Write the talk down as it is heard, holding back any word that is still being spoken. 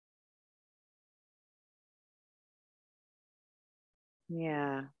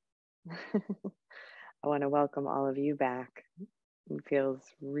Yeah. I want to welcome all of you back. It feels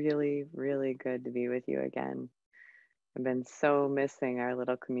really, really good to be with you again. I've been so missing our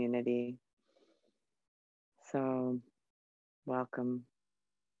little community. So, welcome.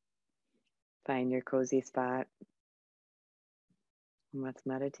 Find your cozy spot and let's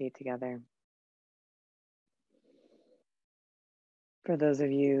meditate together. For those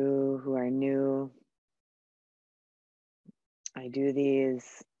of you who are new, I do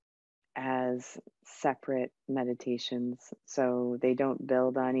these as separate meditations so they don't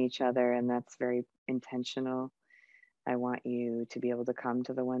build on each other, and that's very intentional. I want you to be able to come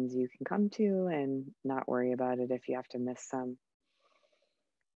to the ones you can come to and not worry about it if you have to miss some.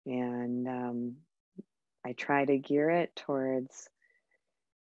 And I try to gear it towards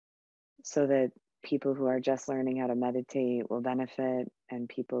so that people who are just learning how to meditate will benefit, and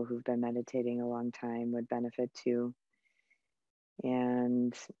people who've been meditating a long time would benefit too.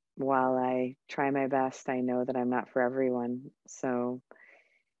 And while I try my best, I know that I'm not for everyone. So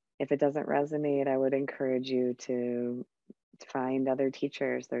if it doesn't resonate, I would encourage you to find other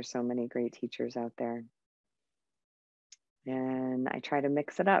teachers. There's so many great teachers out there. And I try to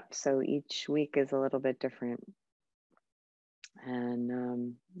mix it up so each week is a little bit different.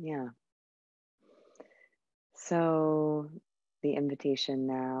 And yeah, so the invitation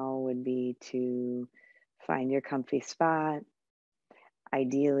now would be to find your comfy spot,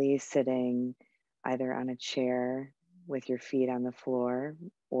 ideally sitting either on a chair with your feet on the floor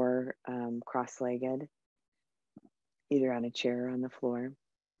or cross legged, either on a chair or on the floor.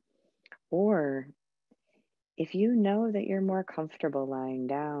 Or if you know that you're more comfortable lying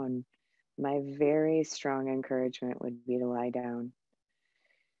down, my very strong encouragement would be to lie down.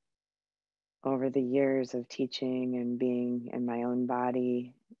 Over the years of teaching and being in my own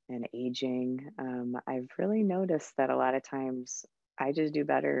body and aging, I've really noticed that a lot of times I just do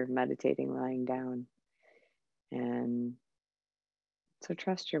better meditating lying down. And so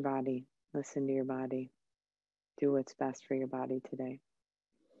trust your body, listen to your body, do what's best for your body today.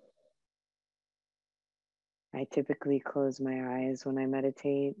 I typically close my eyes when I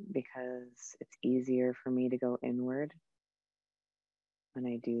meditate because it's easier for me to go inward when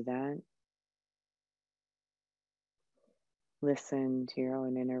I do that. Listen to your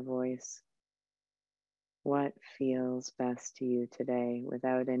own inner voice. What feels best to you today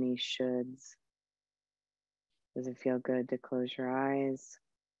without any shoulds? Does it feel good to close your eyes?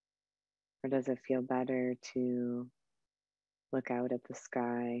 Or does it feel better to look out at the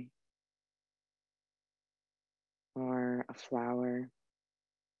sky or a flower?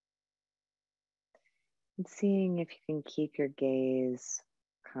 And seeing if you can keep your gaze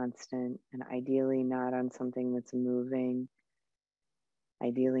constant and ideally not on something that's moving,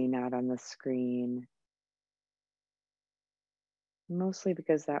 ideally not on the screen, mostly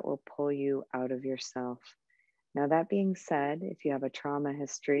because that will pull you out of yourself. Now, that being said, if you have a trauma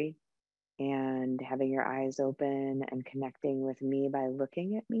history, and having your eyes open and connecting with me by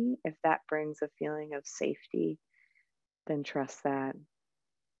looking at me, if that brings a feeling of safety, then trust that.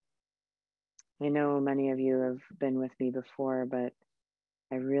 I know many of you have been with me before, but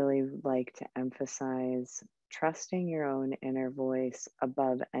I really like to emphasize trusting your own inner voice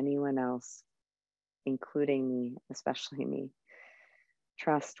above anyone else, including me, especially me.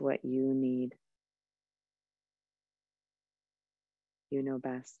 Trust what you need. You know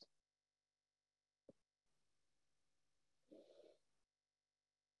best.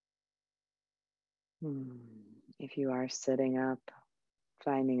 If you are sitting up,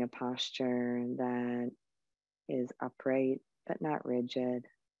 finding a posture that is upright but not rigid.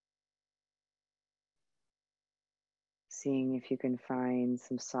 Seeing if you can find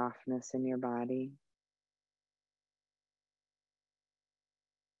some softness in your body.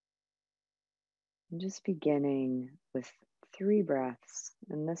 And just beginning with 3 breaths.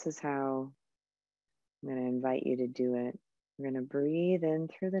 And this is how I'm going to invite you to do it. We're going to breathe in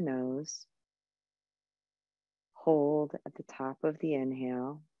through the nose, hold at the top of the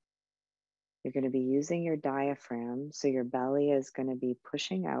inhale. You're going to be using your diaphragm, so your belly is going to be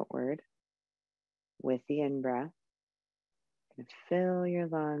pushing outward with the in breath. Going to fill your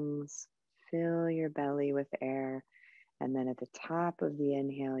lungs, fill your belly with air, and then at the top of the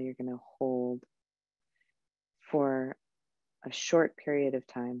inhale, you're going to hold for a short period of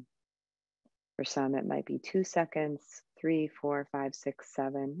time. For some, it might be 2 seconds, 3, 4, 5, 6,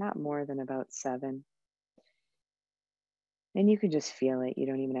 7, not more than about 7. And you can just feel it. You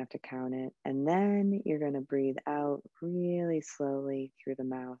don't even have to count it. And then you're going to breathe out really slowly through the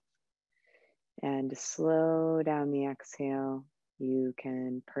mouth. And to slow down the exhale, you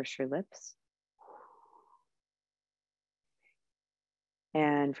can purse your lips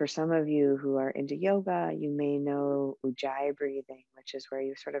And for some of you who are into yoga, you may know ujjayi breathing, which is where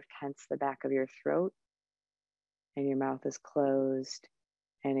you sort of tense the back of your throat and your mouth is closed.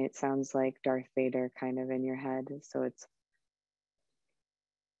 And it sounds like Darth Vader kind of in your head. So it's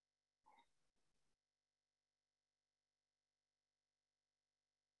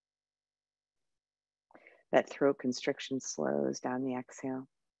that throat constriction slows down the exhale.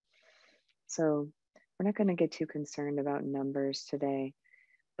 So we're not going to get too concerned about numbers today,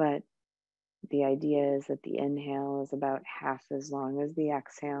 but the idea is that the inhale is about half as long as the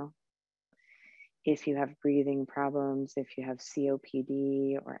exhale. If you have breathing problems, if you have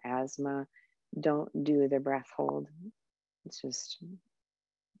COPD or asthma, don't do the breath hold. It's just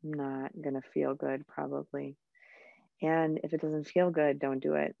not going to feel good, probably. And if it doesn't feel good, don't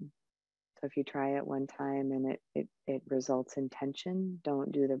do it. So if you try it one time and it results in tension,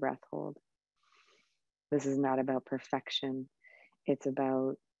 don't do the breath hold. This is not about perfection. It's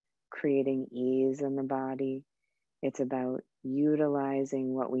about creating ease in the body. It's about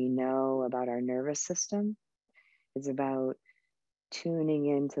utilizing what we know about our nervous system. It's about tuning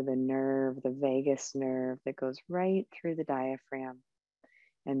into the nerve, the vagus nerve that goes right through the diaphragm.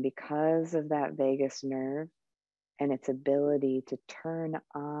 And because of that vagus nerve and its ability to turn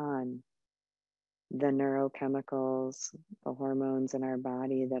on the neurochemicals, the hormones in our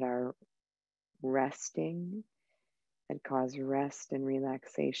body that are resting, that cause rest and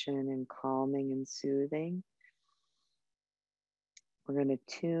relaxation and calming and soothing, we're going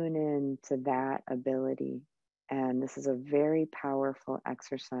to tune in to that ability. And this is a very powerful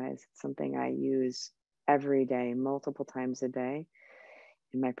exercise. It's something I use every day, multiple times a day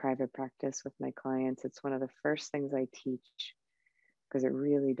in my private practice with my clients. It's one of the first things I teach because it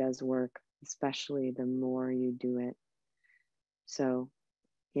really does work, especially the more you do it. So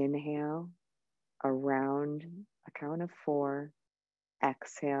inhale around a count of 4,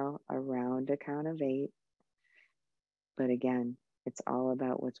 exhale around a count of 8. But again, it's all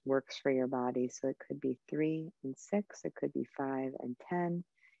about what works for your body. So it could be 3 and 6, it could be 5 and 10.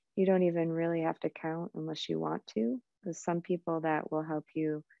 You don't even really have to count unless you want to. There's some people that will help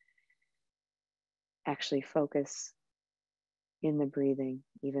you actually focus in the breathing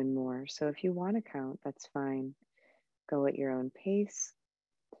even more. So if you want to count, that's fine. Go at your own pace.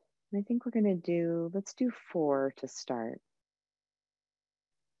 And I think we're going to let's do 4 to start.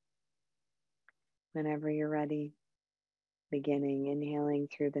 Whenever you're ready, beginning inhaling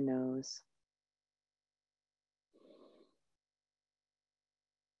through the nose.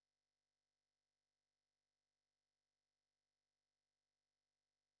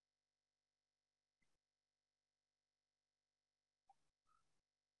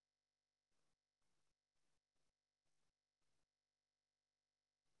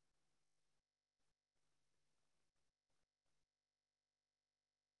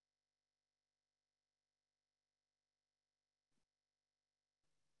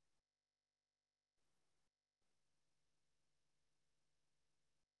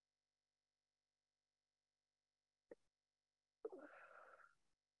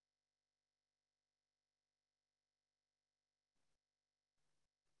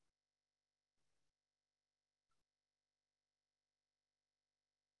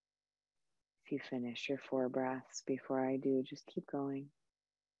 If you finish your 4 breaths before I do, just keep going.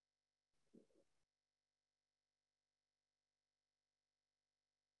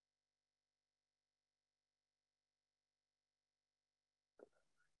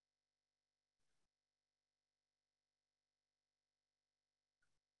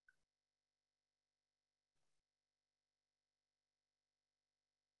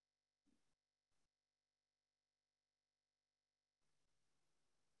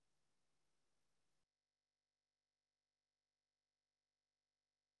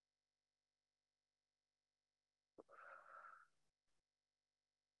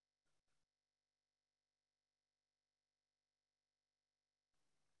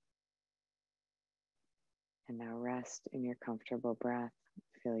 And now rest in your comfortable breath.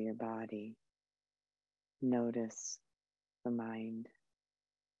 Feel your body. Notice the mind.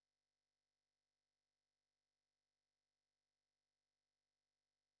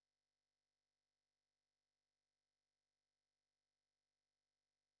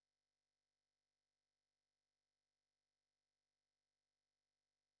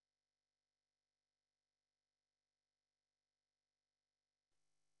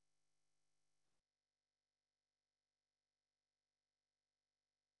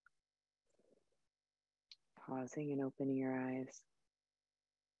 Pausing and opening your eyes.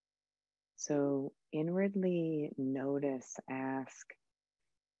 So inwardly notice, ask,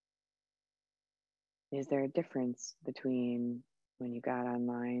 is there a difference between when you got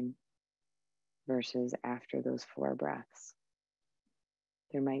online versus after those 4 breaths?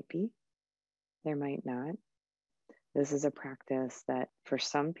 There might be, there might not. This is a practice that for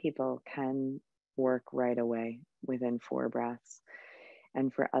some people can work right away within 4 breaths.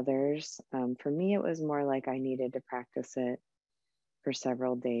 And for others, for me, it was more like I needed to practice it for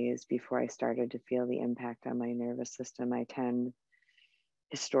several days before I started to feel the impact on my nervous system. I tend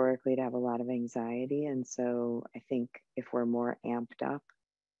historically to have a lot of anxiety. And so I think if we're more amped up,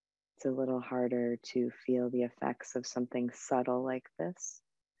 it's a little harder to feel the effects of something subtle like this.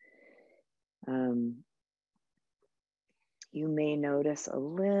 You may notice a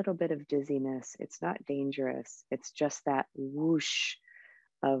little bit of dizziness. It's not dangerous. It's just that whoosh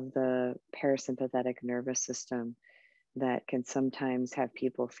of the parasympathetic nervous system that can sometimes have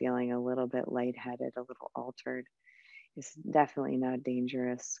people feeling a little bit lightheaded, a little altered. It's definitely not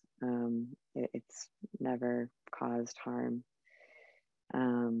dangerous. It's never caused harm.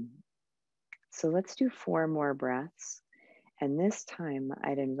 So let's do 4 more breaths. And this time,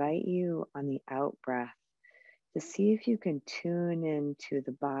 I'd invite you on the out breath to see if you can tune into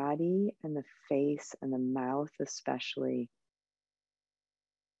the body and the face and the mouth, especially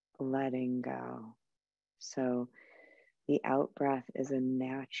letting go. So the out breath is a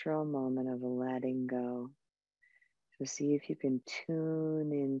natural moment of letting go. So see if you can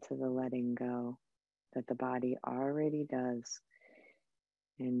tune into the letting go that the body already does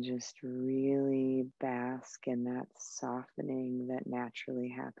and just really bask in that softening that naturally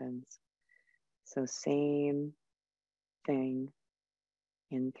happens. So same thing,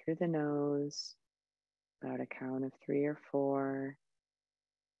 in through the nose, about a count of 3 or 4,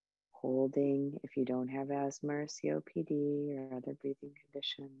 holding if you don't have asthma or COPD or other breathing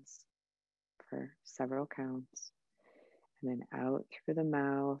conditions for several counts. And then out through the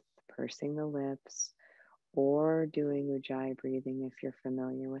mouth, pursing the lips, or doing Ujjayi breathing if you're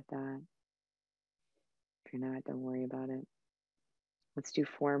familiar with that. If you're not, don't worry about it. Let's do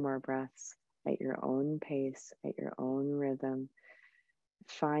 4 more breaths at your own pace, at your own rhythm,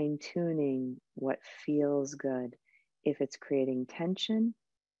 fine tuning what feels good. If it's creating tension,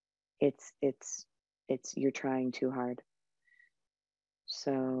 it's you're trying too hard.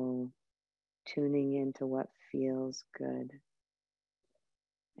 So tuning into what feels good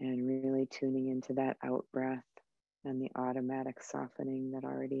and really tuning into that out breath and the automatic softening that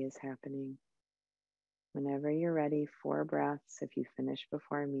already is happening. Whenever you're ready, 4 breaths. If you finish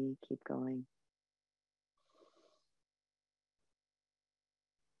before me, keep going.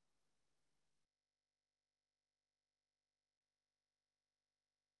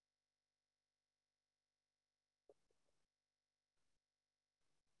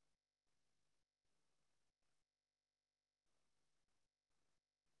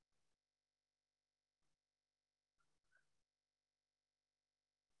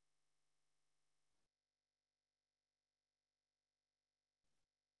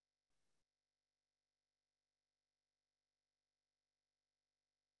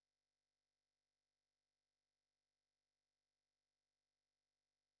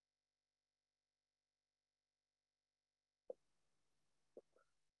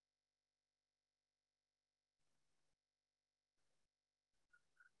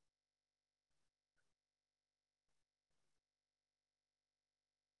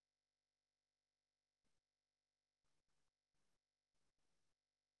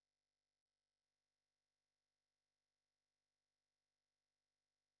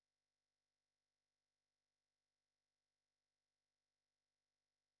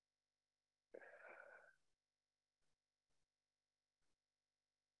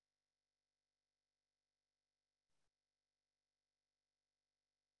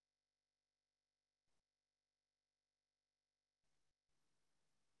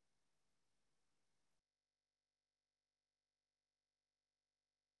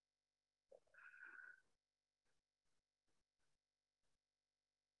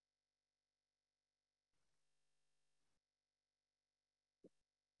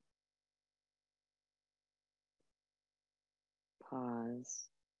 Pause,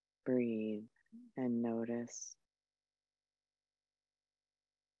 breathe, and notice.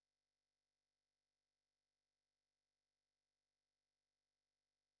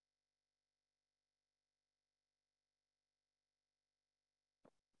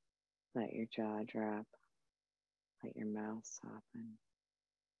 Let your jaw drop. Let your mouth soften.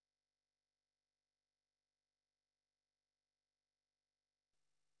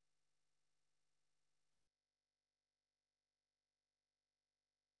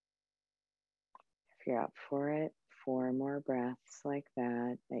 If you're up for it, 4 more breaths like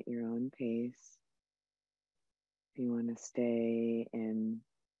that at your own pace. you want to stay in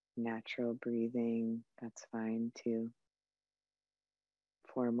natural breathing, that's fine too.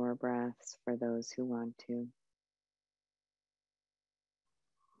 4 more breaths for those who want to.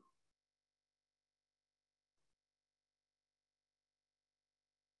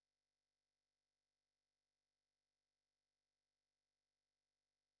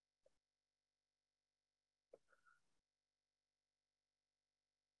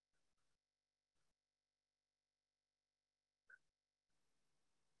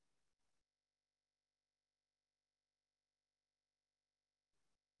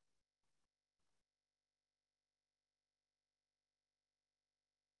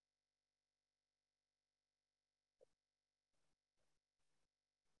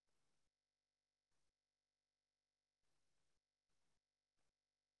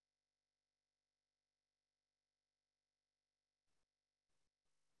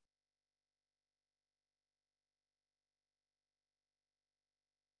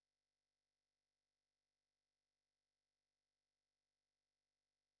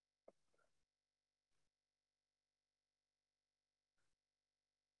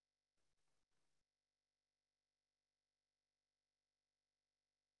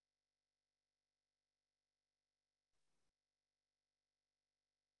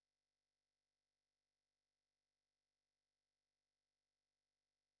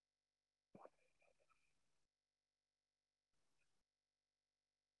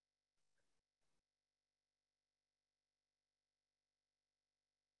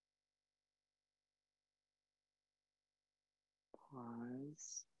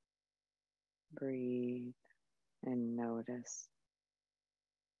 Pause, breathe, and notice.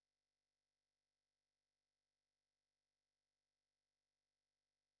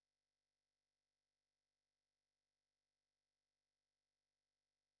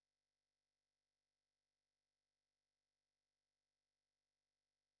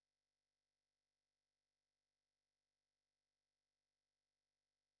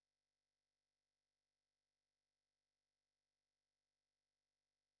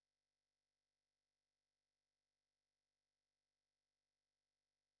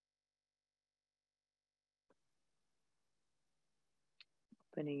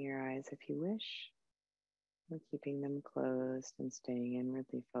 Opening your eyes if you wish, or keeping them closed and staying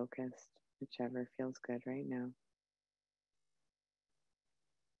inwardly focused, whichever feels good right now.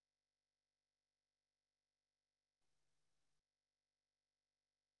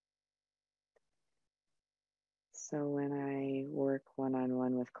 So when I work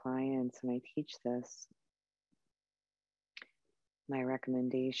one-on-one with clients and I teach this, my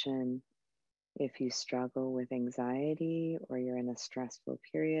recommendation, if you struggle with anxiety or you're in a stressful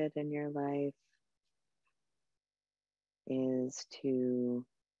period in your life, is to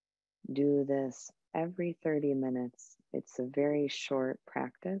do this every 30 minutes. It's a very short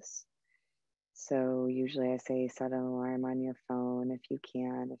practice. So usually I say set an alarm on your phone if you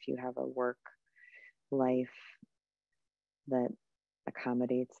can, if you have a work life that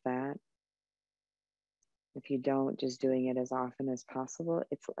accommodates that. If you don't, just doing it as often as possible.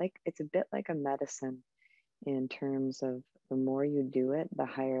 It's a bit like a medicine in terms of the more you do it, the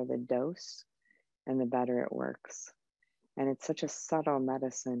higher the dose and the better it works. And it's such a subtle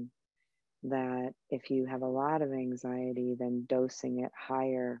medicine that if you have a lot of anxiety, then dosing it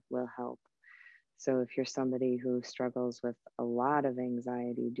higher will help. So if you're somebody who struggles with a lot of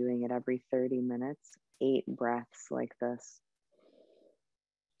anxiety, doing it every 30 minutes, 8 breaths like this.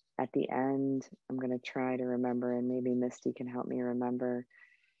 At the end, I'm going to try to remember, and maybe Misty can help me remember,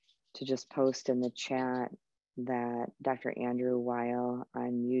 to just post in the chat that Dr. Andrew Weil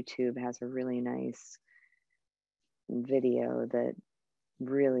on YouTube has a really nice video that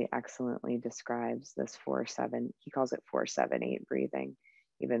really excellently describes this 4-7. He calls it 4-7-8 breathing,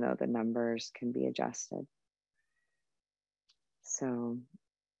 even though the numbers can be adjusted. So,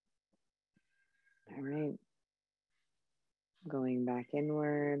 all right. Going back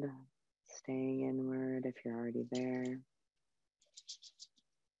inward, staying inward if you're already there.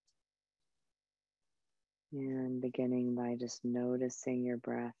 And beginning by just noticing your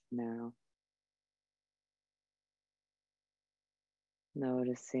breath now.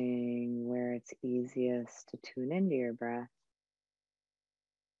 Noticing where it's easiest to tune into your breath.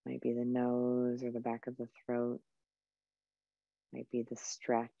 Might be the nose or the back of the throat. Might be the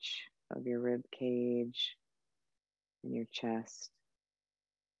stretch of your rib cage and your chest.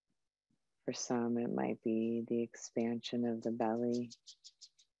 For some, it might be the expansion of the belly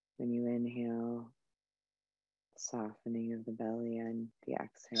when you inhale, softening of the belly and the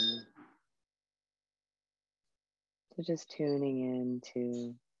exhale. So just tuning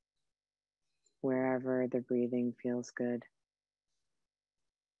into wherever the breathing feels good.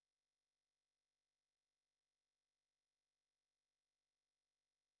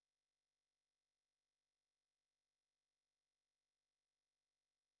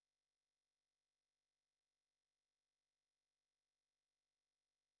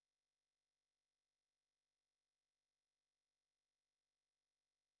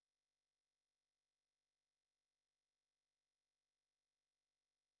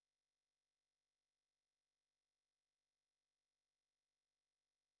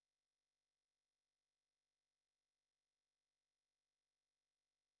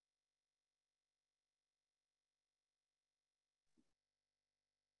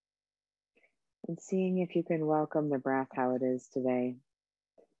 And seeing if you can welcome the breath how it is today,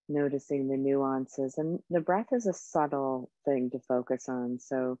 noticing the nuances. And the breath is a subtle thing to focus on.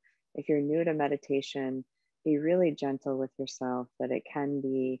 So if you're new to meditation, be really gentle with yourself that it can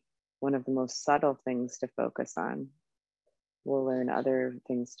be one of the most subtle things to focus on. We'll learn other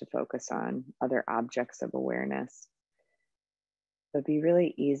things to focus on, other objects of awareness. But be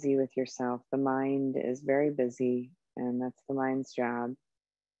really easy with yourself. The mind is very busy, and that's the mind's job.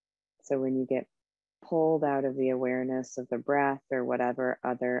 So when you get pulled out of the awareness of the breath or whatever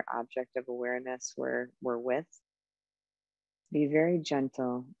other object of awareness we're with, be very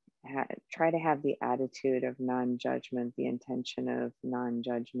gentle. Try to have the attitude of non-judgment, the intention of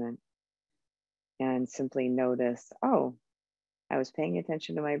non-judgment, and simply notice, oh, I was paying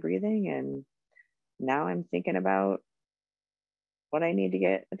attention to my breathing and now I'm thinking about what I need to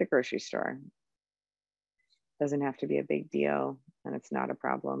get at the grocery store. Doesn't have to be a big deal, and it's not a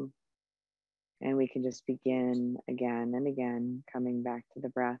problem. And we can just begin again and again, coming back to the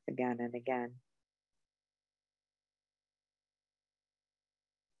breath again and again.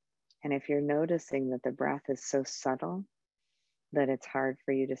 And if you're noticing that the breath is so subtle that it's hard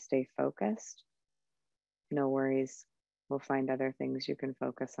for you to stay focused, no worries. We'll find other things you can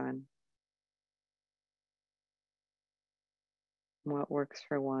focus on. What works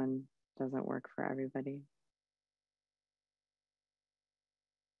for one doesn't work for everybody.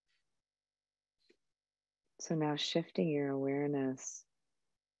 So now shifting your awareness,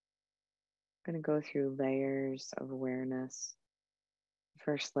 I'm going to go through layers of awareness. The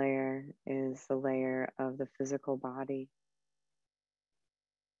first layer is the layer of the physical body.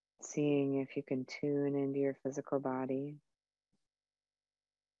 Seeing if you can tune into your physical body.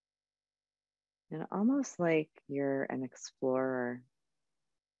 And almost like you're an explorer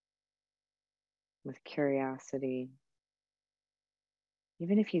with curiosity.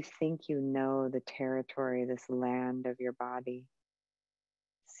 Even if you think you know the territory, this land of your body,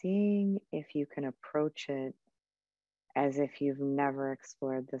 seeing if you can approach it as if you've never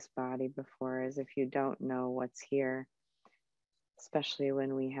explored this body before, as if you don't know what's here. Especially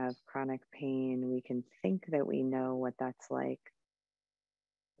when we have chronic pain, we can think that we know what that's like.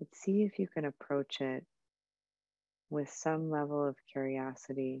 But see if you can approach it with some level of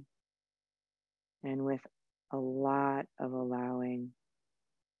curiosity and with a lot of allowing,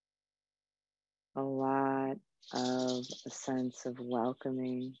 a lot of a sense of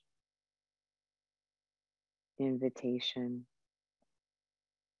welcoming, invitation.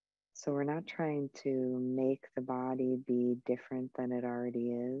 So we're not trying to make the body be different than it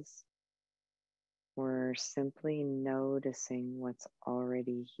already is. We're simply noticing what's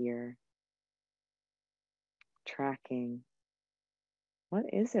already here, tracking. What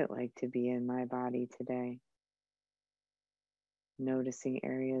is it like to be in my body today? Noticing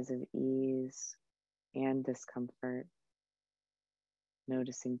areas of ease and discomfort,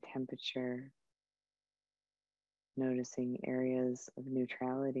 noticing temperature, noticing areas of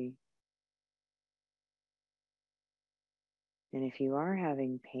neutrality. And if you are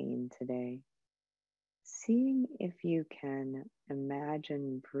having pain today, seeing if you can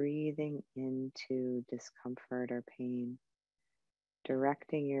imagine breathing into discomfort or pain,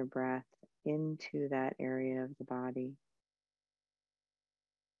 directing your breath into that area of the body,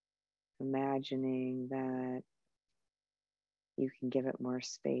 imagining that you can give it more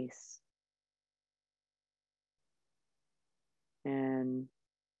space and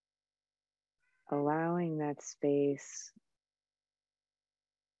allowing that space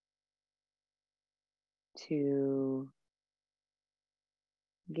to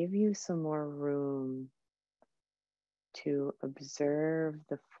give you some more room to observe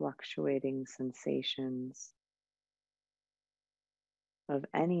the fluctuating sensations of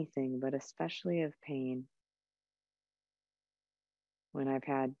anything, but especially of pain. When I've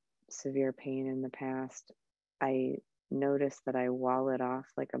had severe pain in the past, I notice that I wall it off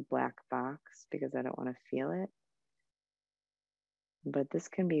like a black box because I don't want to feel it. But this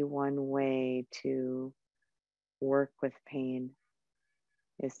can be one way to work with pain,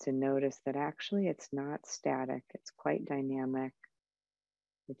 is to notice that actually it's not static, it's quite dynamic,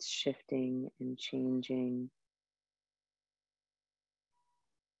 it's shifting and changing.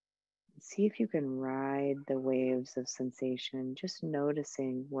 See if you can ride the waves of sensation, just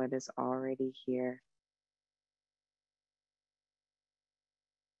noticing what is already here.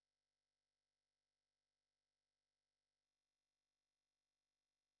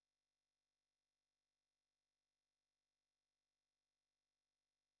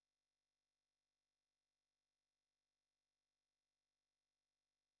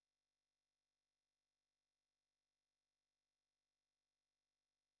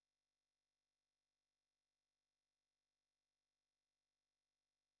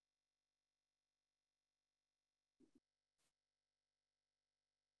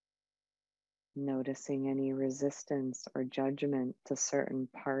 Noticing any resistance or judgment to certain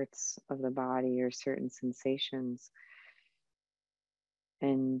parts of the body or certain sensations,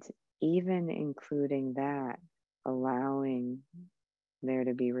 and even including that, allowing there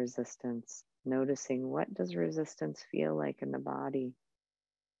to be resistance, noticing what does resistance feel like in the body?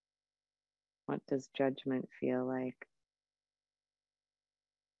 What does judgment feel like?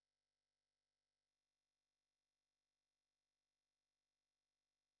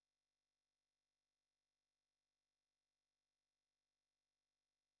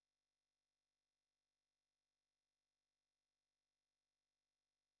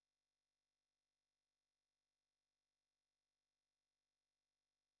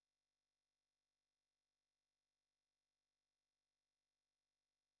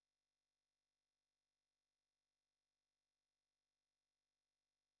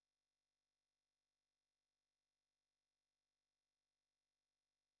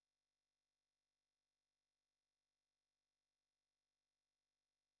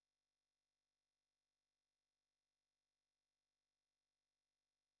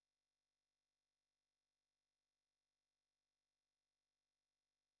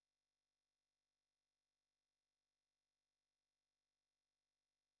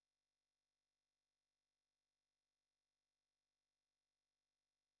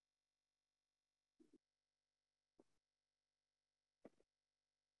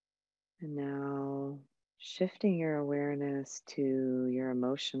 And now shifting your awareness to your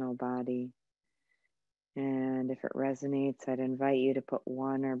emotional body. And if it resonates, I'd invite you to put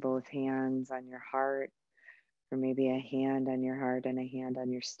one or both hands on your heart, or maybe a hand on your heart and a hand on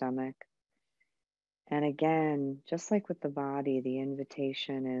your stomach. And again, just like with the body, the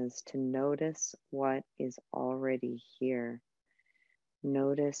invitation is to notice what is already here.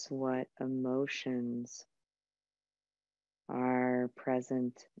 Notice what emotions are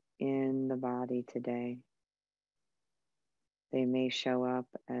present in the body today. They may show up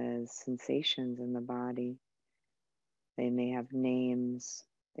as sensations in the body. They may have names.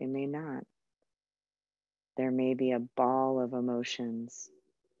 They may not. There may be a ball of emotions,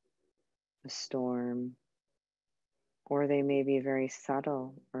 a storm, or they may be very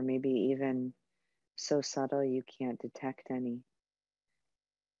subtle, or maybe even so subtle you can't detect any.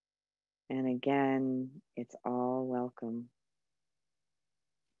 And again, it's all welcome.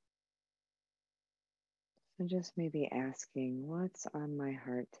 So just maybe asking, what's on my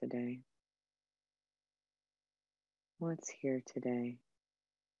heart today? What's here today?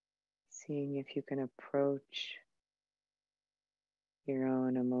 Seeing if you can approach your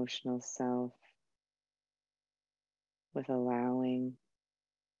own emotional self with allowing,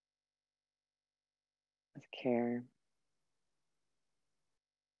 with care,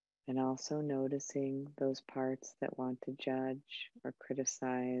 and also noticing those parts that want to judge or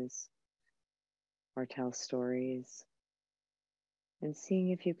criticize or tell stories, and seeing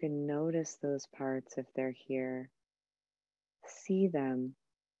if you can notice those parts if they're here, see them,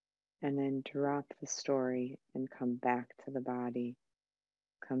 and then drop the story and come back to the body,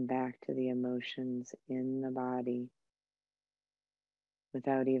 come back to the emotions in the body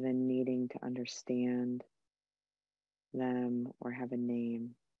without even needing to understand them or have a name.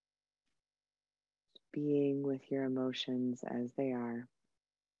 Being with your emotions as they are.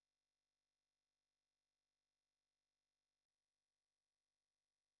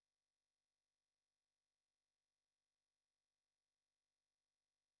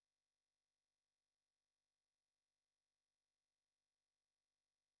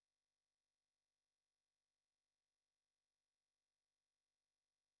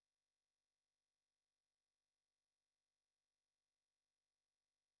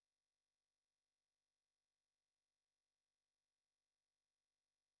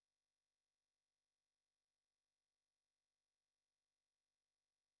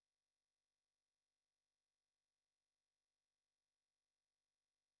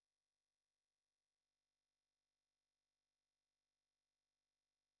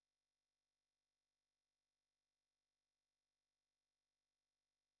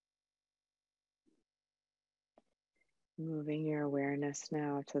 Moving your awareness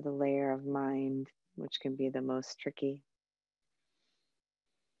now to the layer of mind, which can be the most tricky,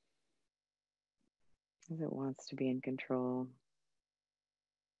 as it wants to be in control.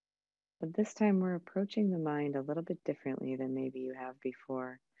 But this time we're approaching the mind a little bit differently than maybe you have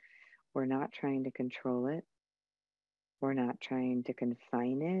before. We're not trying to control it. We're not trying to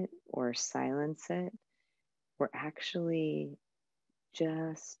confine it or silence it. We're actually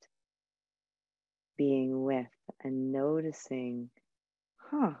just being with and noticing,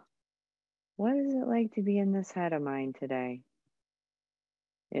 what is it like to be in this head of mine today?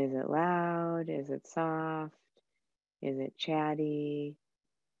 Is it loud? Is it soft? Is it chatty?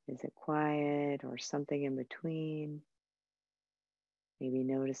 Is it quiet or something in between? Maybe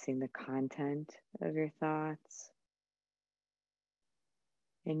noticing the content of your thoughts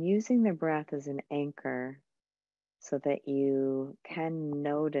and using the breath as an anchor so that you can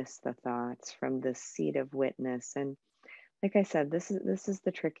notice the thoughts from the seat of witness. And like I said, this is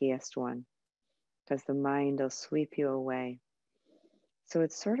the trickiest one because the mind will sweep you away. So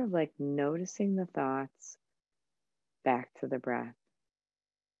it's sort of like noticing the thoughts back to the breath,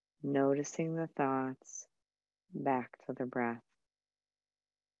 noticing the thoughts back to the breath.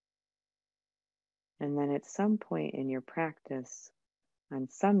 And then at some point in your practice, on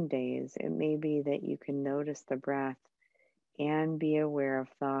some days, it may be that you can notice the breath and be aware of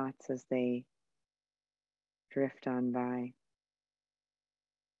thoughts as they drift on by.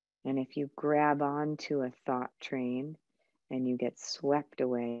 And if you grab onto a thought train and you get swept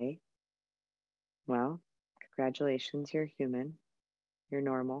away, well, congratulations, you're human, you're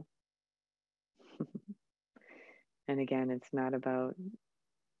normal. And again, it's not about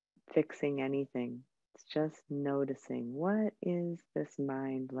fixing anything. It's just noticing, what is this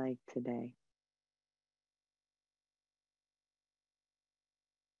mind like today?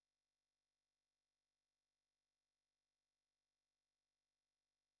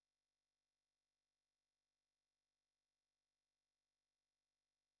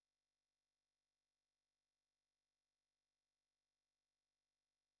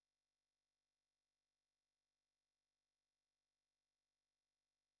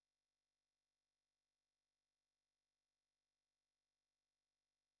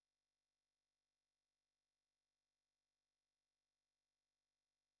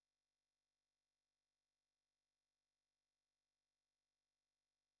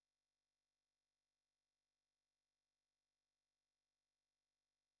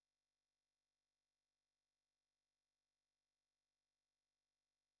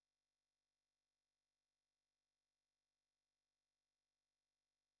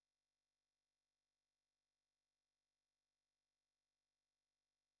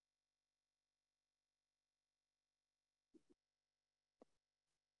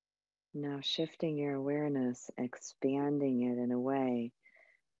 Now, shifting your awareness, expanding it in a way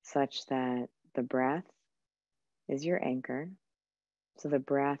such that the breath is your anchor. So the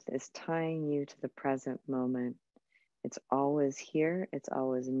breath is tying you to the present moment. It's always here, it's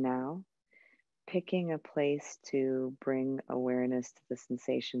always now. Picking a place to bring awareness to the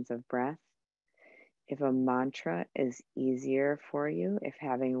sensations of breath. If a mantra is easier for you, if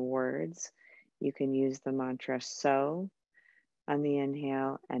having words, you can use the mantra so on the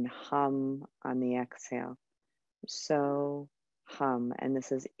inhale and hum on the exhale. So, hum, and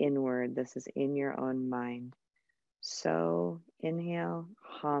this is inward, this is in your own mind. So, inhale,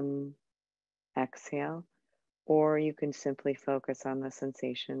 hum, exhale, or you can simply focus on the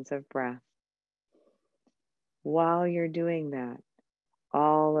sensations of breath. While you're doing that,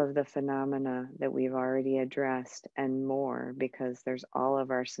 all of the phenomena that we've already addressed and more, because there's all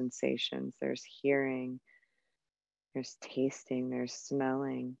of our sensations. There's hearing, there's tasting, there's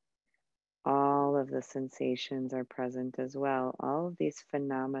smelling. All of the sensations are present as well. All of these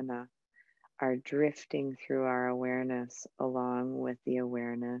phenomena are drifting through our awareness along with the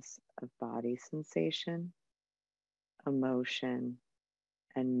awareness of body sensation, emotion,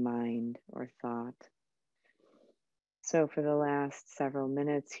 and mind or thought. So, for the last several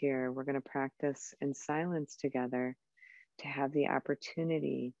minutes here, we're going to practice in silence together to have the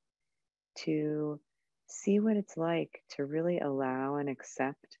opportunity to see what it's like to really allow and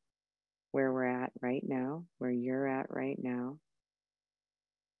accept where we're at right now, where you're at right now,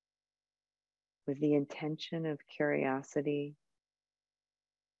 with the intention of curiosity,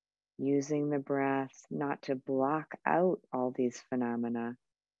 using the breath not to block out all these phenomena,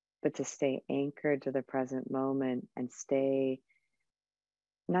 but to stay anchored to the present moment and stay,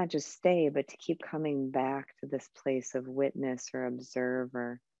 not just stay, but to keep coming back to this place of witness or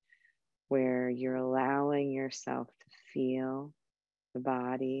observer where you're allowing yourself to feel the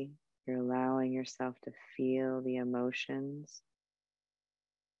body, You're allowing yourself to feel the emotions,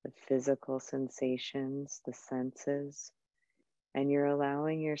 the physical sensations, the senses, and you're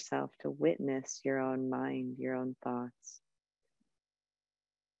allowing yourself to witness your own mind, your own thoughts.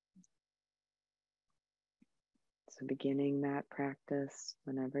 So, beginning that practice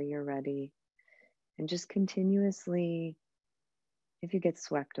whenever you're ready, and just continuously, if you get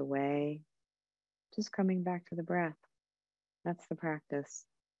swept away, just coming back to the breath. That's the practice.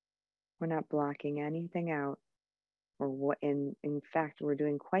 We're not blocking anything out, or what in fact, we're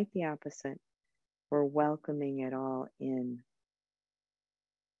doing quite the opposite. We're welcoming it all in.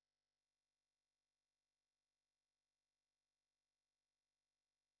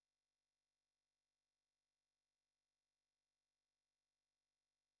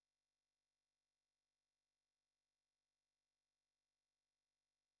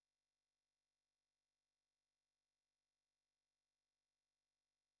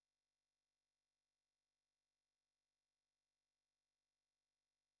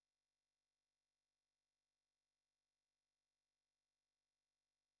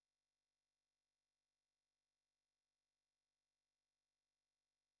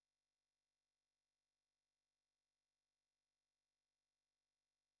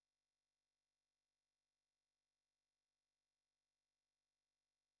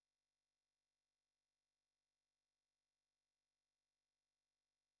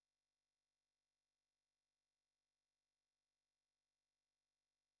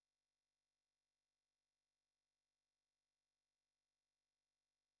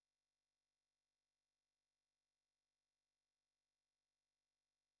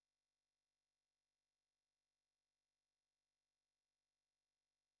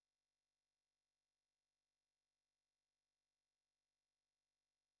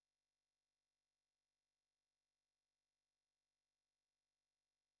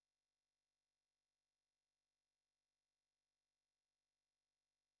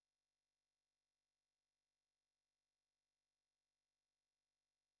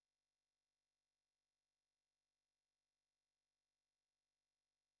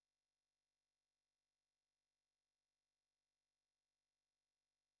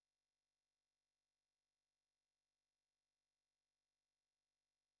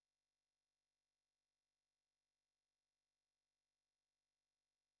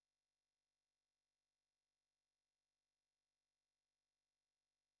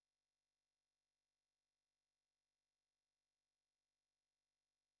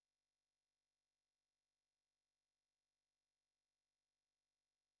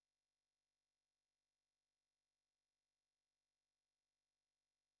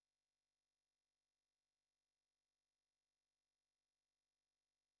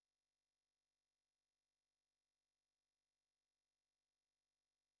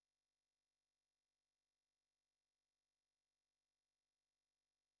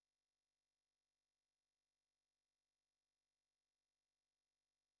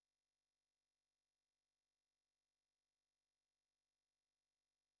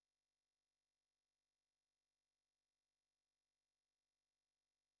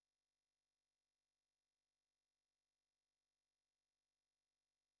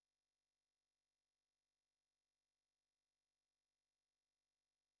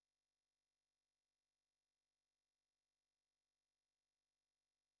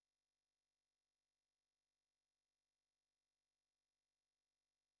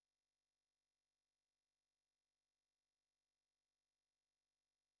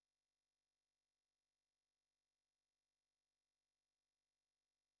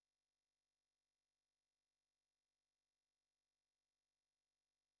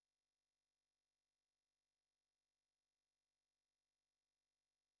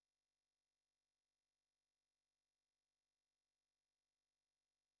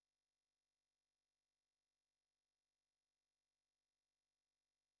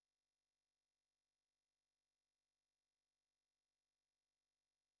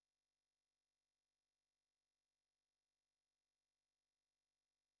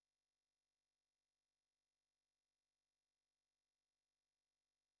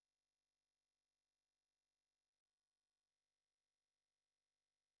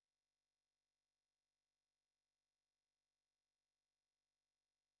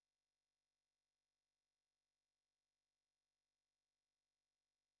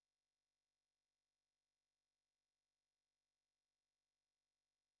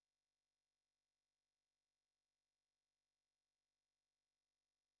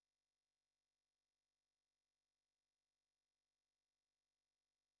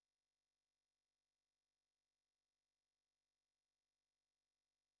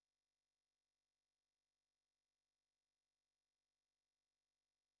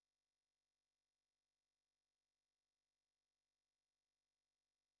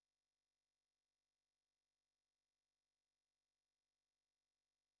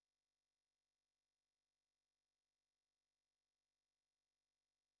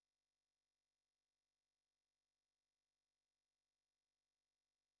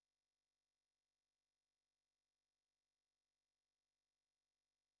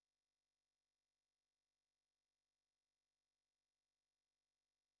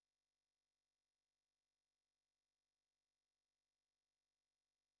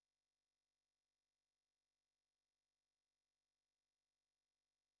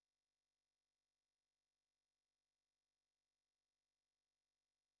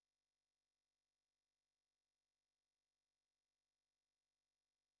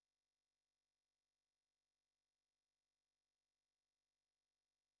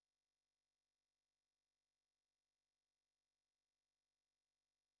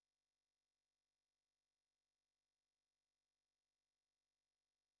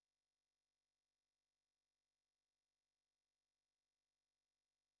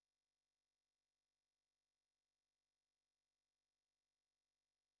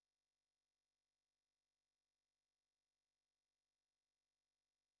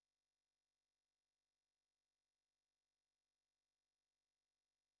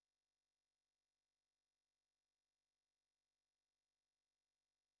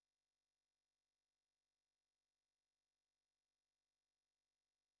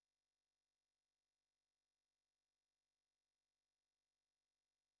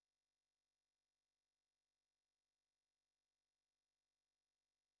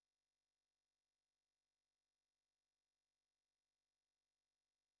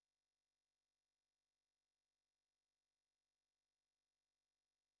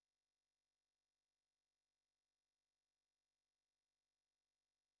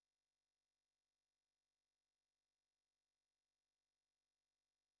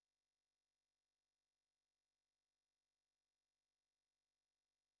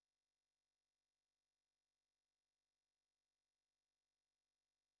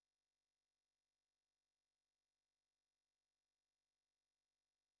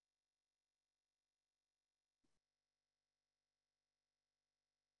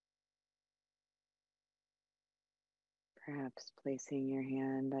 Perhaps placing your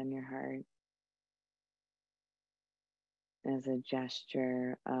hand on your heart as a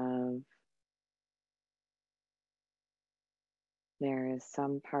gesture of there is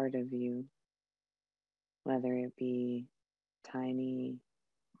some part of you, whether it be tiny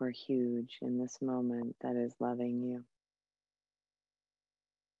or huge in this moment, that is loving you,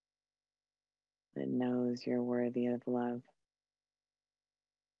 that knows you're worthy of love.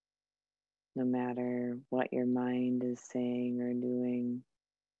 No matter what your mind is saying or doing,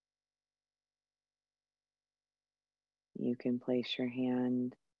 you can place your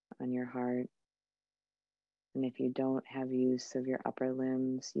hand on your heart. And if you don't have use of your upper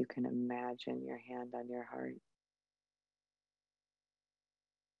limbs, you can imagine your hand on your heart.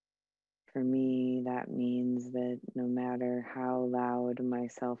 For me, that means that no matter how loud my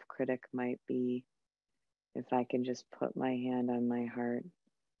self-critic might be, if I can just put my hand on my heart,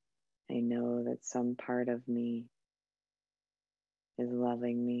 I know that some part of me is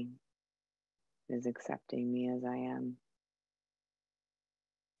loving me, is accepting me as I am.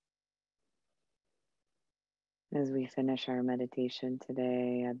 As we finish our meditation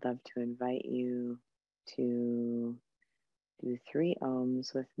today, I'd love to invite you to do 3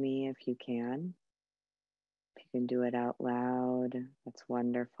 ohms with me if you can. If you can do it out loud, that's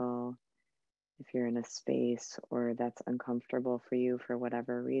wonderful. If you're in a space or that's uncomfortable for you for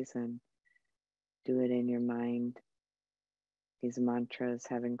whatever reason, do it in your mind. These mantras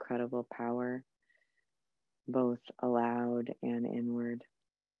have incredible power, both aloud and inward.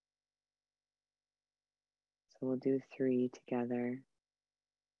 So we'll do 3 together.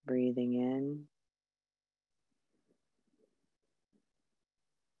 Breathing in.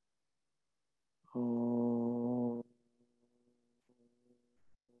 Oh.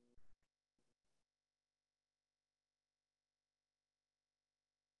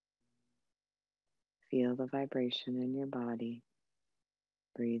 Feel the vibration in your body.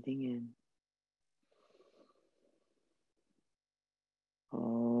 Breathing in.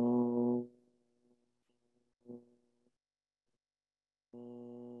 Oh.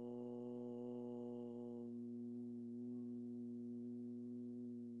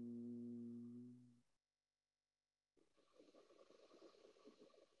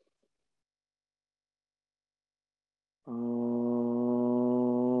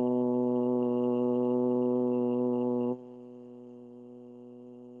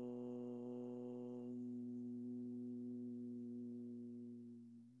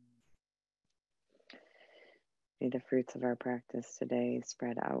 May the fruits of our practice today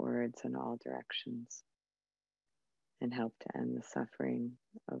spread outwards in all directions and help to end the suffering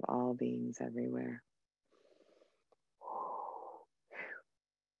of all beings everywhere.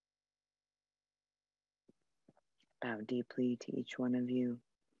 Bow deeply to each one of you.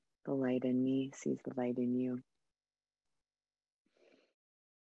 The light in me sees the light in you.